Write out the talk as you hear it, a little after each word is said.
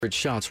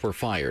Shots were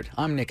fired.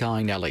 I'm Nick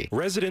Iannelli.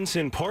 Residents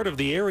in part of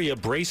the area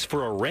brace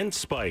for a rent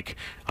spike.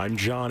 I'm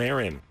John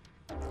Aaron.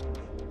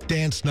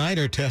 Dan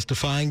Snyder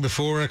testifying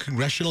before a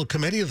congressional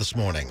committee this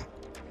morning.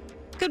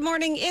 Good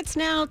morning. It's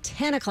now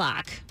 10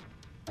 o'clock.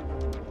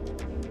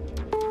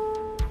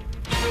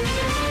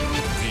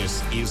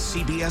 This is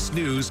CBS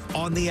News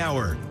on the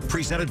Hour,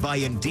 presented by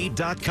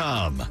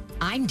Indeed.com.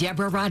 I'm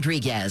Deborah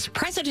Rodriguez.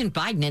 President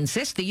Biden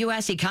insists the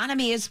U.S.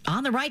 economy is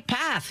on the right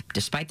path,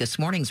 despite this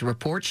morning's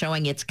report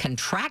showing it's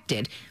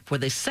contracted for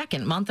the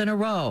second month in a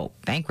row.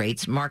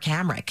 Bankrate's Mark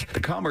Hamrick. The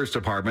Commerce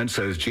Department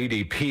says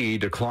GDP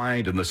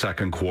declined in the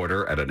second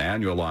quarter at an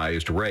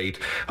annualized rate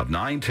of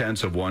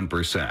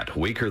 0.9%,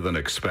 weaker than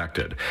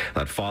expected.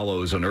 That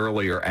follows an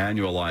earlier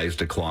annualized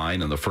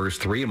decline in the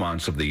first 3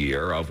 months of the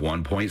year of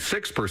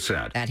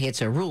 1.6%. That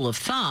hits a rule of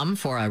thumb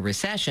for a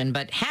recession,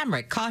 but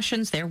Hamrick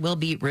cautions there will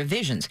be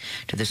revisions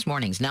to this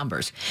morning's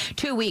numbers.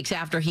 2 weeks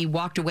after he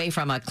walked away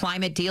from a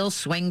climate deal,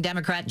 swing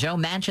Democrat Joe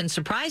Manchin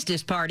surprised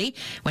his party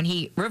when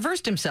he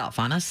reversed himself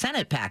on a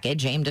Senate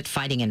package aimed at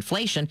fighting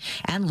inflation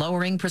and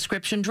lowering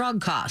prescription drug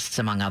costs,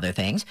 among other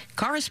things.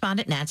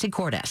 Correspondent Nancy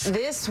Cordes.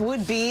 This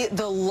would be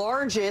the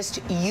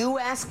largest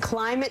U.S.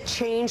 climate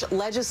change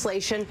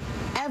legislation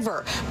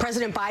ever.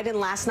 President Biden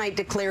last night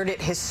declared it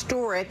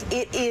historic.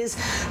 It is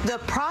the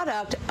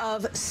product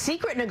of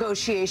secret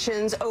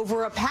negotiations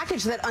over a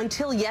package that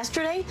until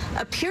yesterday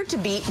appeared to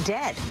be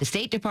dead. The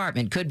State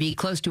Department could be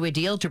close to a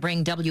deal to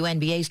bring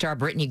WNBA star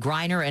Brittany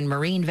Griner and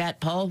Marine vet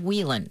Paul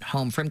Whelan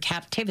home from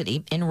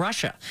captivity in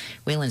Russia.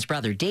 Whelan's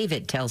brother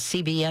David tells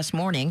CBS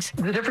Mornings.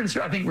 The difference,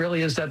 I think,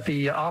 really is that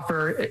the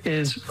offer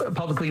is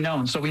publicly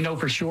known. So we know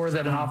for sure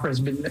that an offer has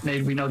been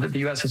made. We know that the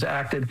U.S. has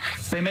acted.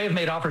 They may have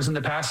made offers in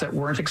the past that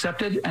weren't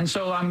accepted, and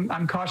so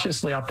I'm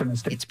cautiously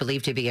optimistic. It's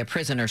believed to be a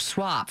prisoner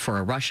swap for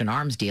a Russian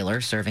arms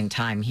dealer serving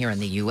time here in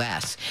the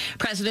U.S.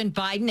 President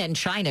Biden and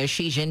China's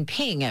Xi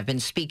Jinping have been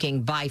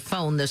speaking by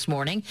phone this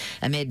morning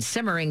amid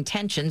simmering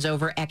tensions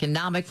over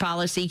economic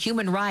policy,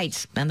 human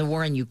rights, and the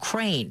war in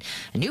Ukraine.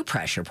 A new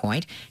pressure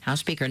point,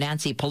 House Speaker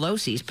Nancy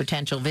Pelosi's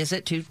potential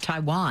visit to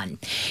Taiwan.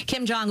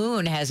 Kim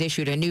Jong-un has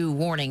issued a new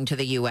warning to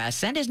the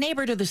U.S. and his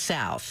neighbor to the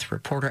south.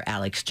 Reporter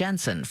Alex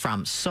Jensen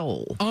from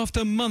Seoul.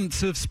 After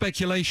months of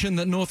speculation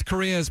that North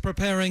Korea is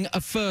preparing a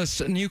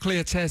first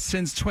nuclear test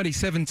since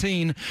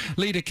 2017,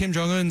 leader Kim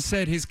Jong-un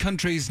said his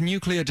country's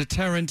nuclear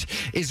deterrent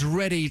is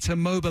ready to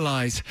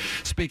mobilize.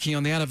 Speaking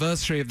on the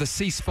anniversary of the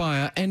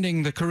ceasefire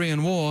ending the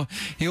Korean War,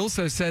 he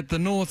also said the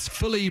North's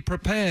fully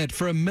prepared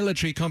for a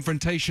military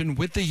confrontation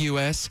with the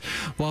U.S.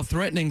 while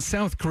threatening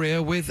South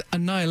Korea with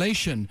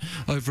annihilation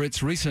over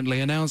its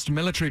recently announced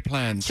military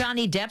plans.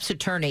 Johnny Depp's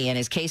attorney in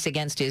his case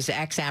against his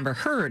ex Amber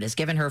Heard has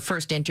given her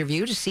first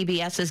interview to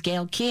CBS's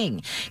Gayle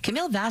King.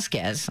 Camille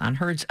Vasquez on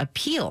Heard's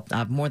appeal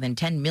of more than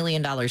 $10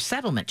 million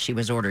settlement she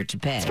was ordered to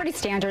pay. It's pretty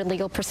standard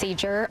legal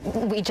procedure.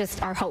 We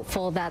just are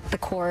hopeful that the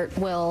court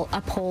will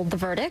uphold the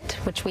verdict,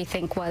 which we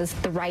think was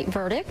the right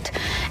verdict,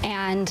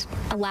 and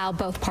allow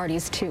both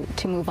parties to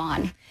move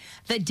on.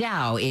 The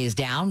Dow is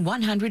down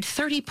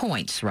 130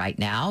 points right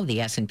now.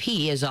 The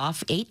S&P is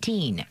off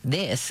 18.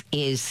 This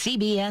is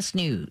CBS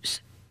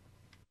News.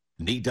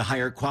 Need to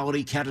hire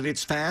quality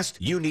candidates fast?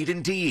 You need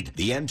Indeed,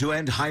 the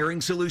end-to-end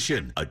hiring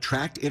solution.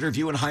 Attract,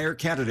 interview, and hire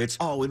candidates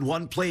all in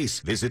one place.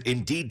 Visit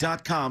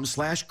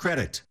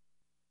Indeed.com/credit.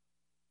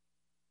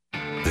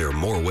 There are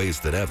more ways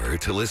than ever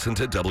to listen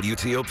to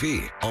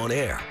WTOP. On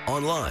air,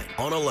 online,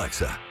 on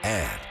Alexa,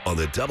 and on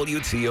the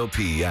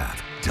WTOP app.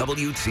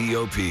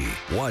 WTOP,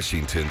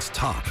 Washington's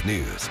top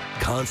news.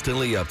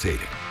 Constantly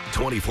updated.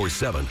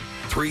 24/7,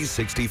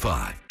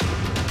 365.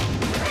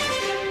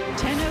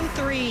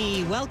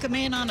 10:03. Welcome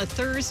in on a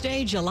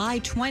Thursday, July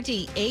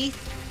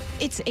 28th.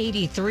 It's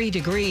 83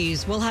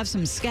 degrees. We'll have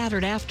some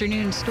scattered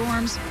afternoon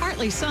storms.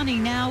 Partly sunny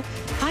now.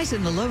 Highs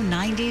in the low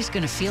 90s.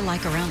 Going to feel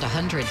like around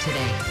 100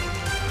 today.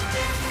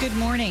 Good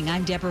morning.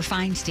 I'm Deborah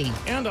Feinstein.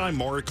 And I'm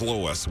Mark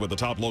Lewis with the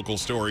top local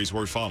stories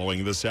we're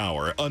following this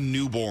hour. A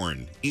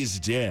newborn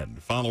is dead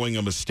following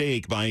a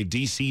mistake by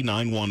DC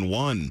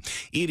 911.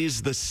 It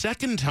is the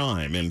second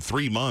time in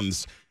 3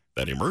 months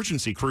that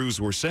emergency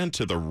crews were sent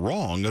to the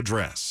wrong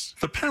address.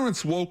 The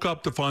parents woke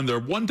up to find their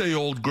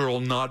one-day-old girl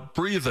not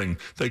breathing.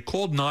 They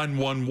called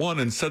 911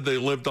 and said they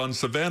lived on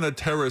Savannah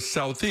Terrace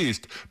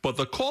Southeast, but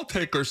the call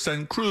taker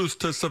sent crews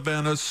to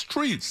Savannah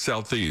Street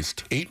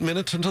Southeast. 8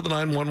 minutes into the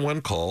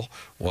 911 call,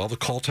 while the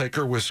call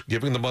taker was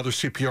giving the mother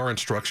CPR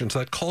instructions,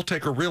 that call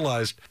taker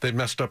realized they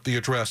messed up the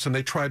address and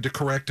they tried to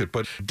correct it,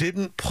 but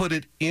didn't put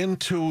it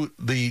into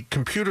the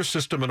computer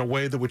system in a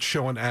way that would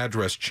show an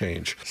address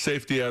change.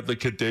 Safety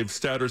advocate Dave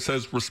Statter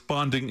says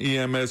responding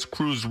EMS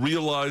crews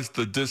realized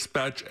the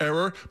dispatch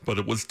error, but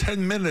it was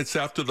 10 minutes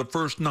after the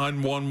first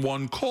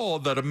 911 call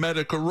that a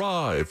medic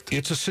arrived.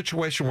 It's a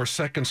situation where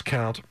seconds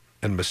count,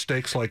 and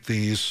mistakes like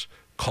these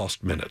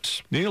cost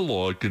minutes. Neil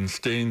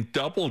Augenstein,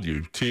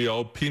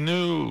 WTOP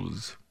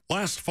News.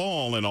 Last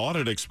fall, an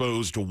audit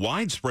exposed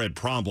widespread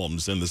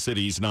problems in the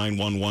city's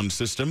 911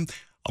 system.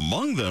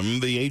 Among them,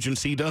 the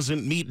agency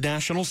doesn't meet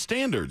national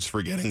standards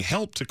for getting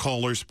help to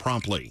callers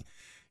promptly.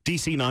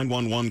 DC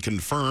 911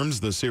 confirms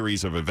the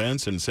series of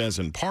events and says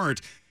in part,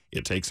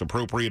 it takes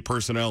appropriate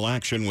personnel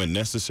action when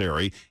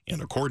necessary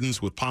in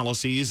accordance with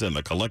policies and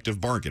the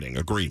collective bargaining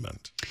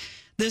agreement.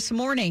 This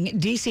morning,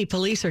 D.C.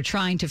 police are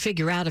trying to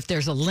figure out if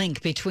there's a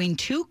link between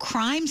two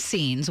crime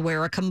scenes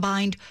where a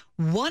combined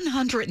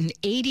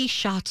 180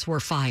 shots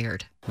were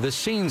fired. The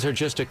scenes are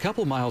just a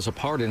couple miles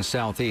apart in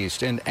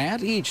Southeast, and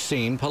at each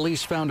scene,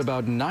 police found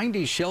about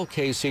 90 shell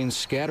casings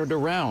scattered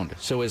around.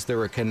 So is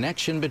there a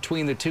connection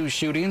between the two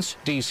shootings?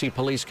 D.C.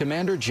 Police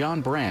Commander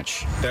John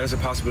Branch. That is a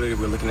possibility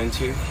we're looking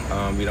into.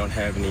 We don't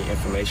have any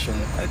information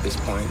at this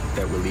point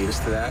that will lead us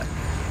to that.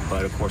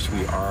 But, of course,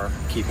 we are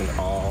keeping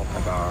all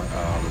of our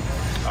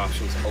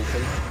options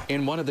open.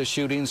 In one of the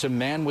shootings, a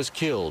man was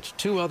killed.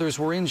 2 others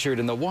were injured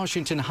in the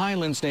Washington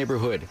Highlands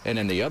neighborhood. And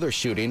in the other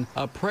shooting,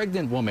 a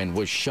pregnant woman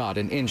was shot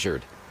and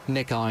injured.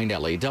 Nick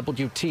Iannelli,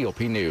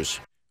 WTOP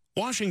News.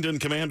 Washington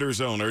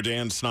Commanders owner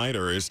Dan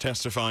Snyder is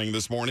testifying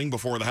this morning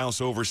before the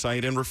House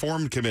Oversight and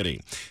Reform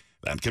Committee.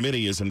 That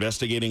committee is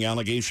investigating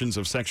allegations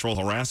of sexual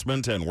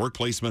harassment and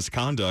workplace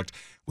misconduct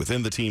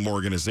within the team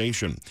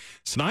organization.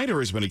 Snyder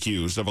has been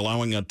accused of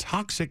allowing a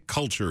toxic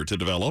culture to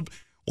develop,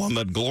 one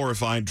that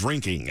glorified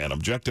drinking and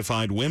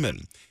objectified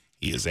women.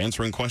 He is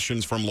answering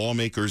questions from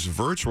lawmakers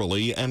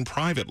virtually and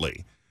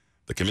privately.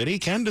 The committee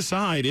can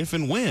decide if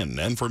and when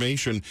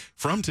information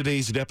from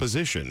today's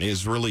deposition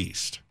is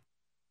released.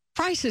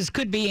 Prices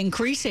could be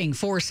increasing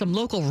for some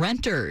local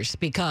renters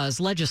because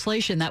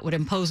legislation that would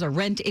impose a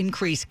rent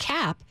increase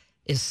cap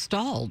is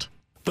stalled.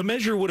 The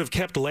measure would have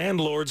kept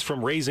landlords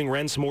from raising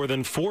rents more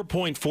than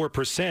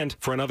 4.4%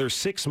 for another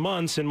 6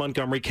 months in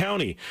Montgomery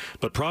County.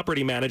 But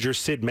property manager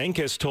Sid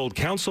Menkes told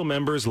council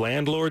members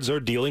landlords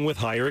are dealing with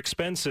higher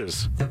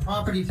expenses. The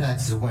property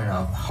taxes went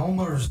up,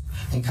 homeowners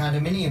and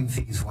condominium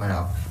fees went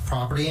up,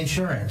 property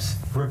insurance,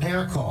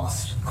 repair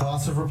costs,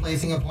 costs of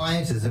replacing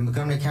appliances, and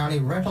Montgomery County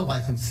rental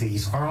license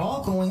fees are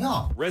all going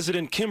up.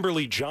 Resident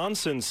Kimberly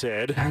Johnson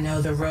said, I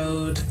know the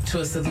road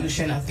to a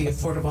solution of the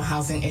affordable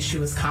housing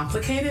issue is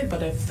complicated,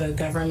 but if the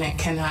government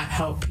cannot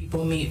help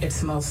people meet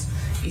its most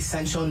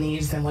essential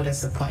needs, then what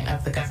is the point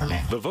of the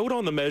government? The vote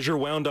on the measure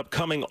wound up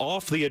coming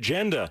off the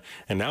agenda,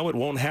 and now it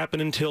won't happen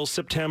until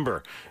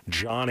September.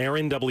 John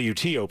Aaron,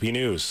 WTOP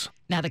News.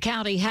 Now, the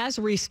county has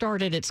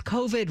restarted its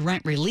COVID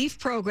rent relief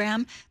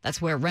program.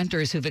 That's where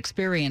renters who've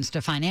experienced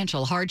a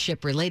financial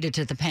hardship related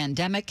to the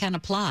pandemic can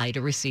apply to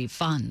receive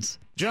funds.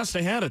 Just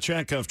ahead, a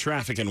check of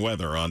traffic and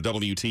weather on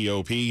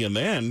WTOP, and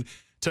then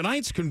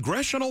tonight's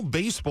congressional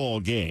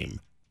baseball game.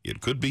 It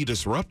could be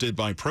disrupted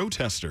by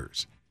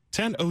protesters.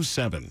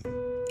 10:07.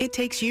 It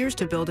takes years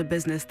to build a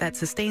business that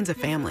sustains a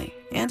family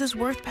and is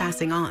worth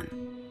passing on.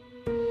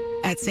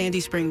 At Sandy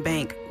Spring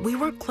Bank, we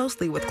work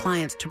closely with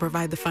clients to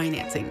provide the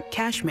financing,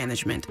 cash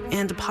management,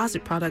 and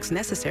deposit products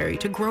necessary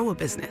to grow a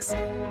business.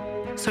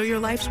 So your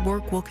life's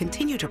work will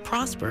continue to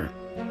prosper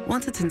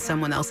once it's in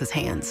someone else's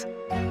hands.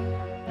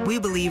 We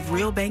believe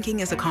real banking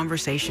is a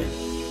conversation.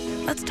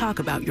 Let's talk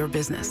about your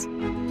business.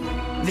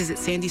 Visit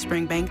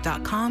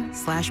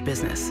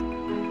sandyspringbank.com/business.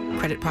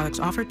 Credit products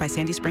offered by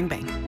Sandy Spring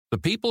Bank. The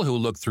people who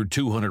looked through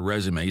 200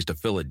 resumes to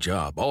fill a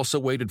job also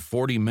waited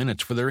 40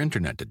 minutes for their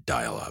internet to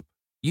dial up.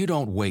 You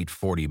don't wait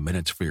 40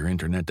 minutes for your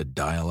internet to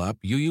dial up.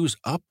 You use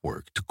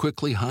Upwork to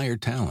quickly hire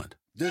talent.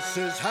 This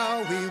is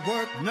how we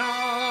work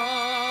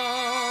now.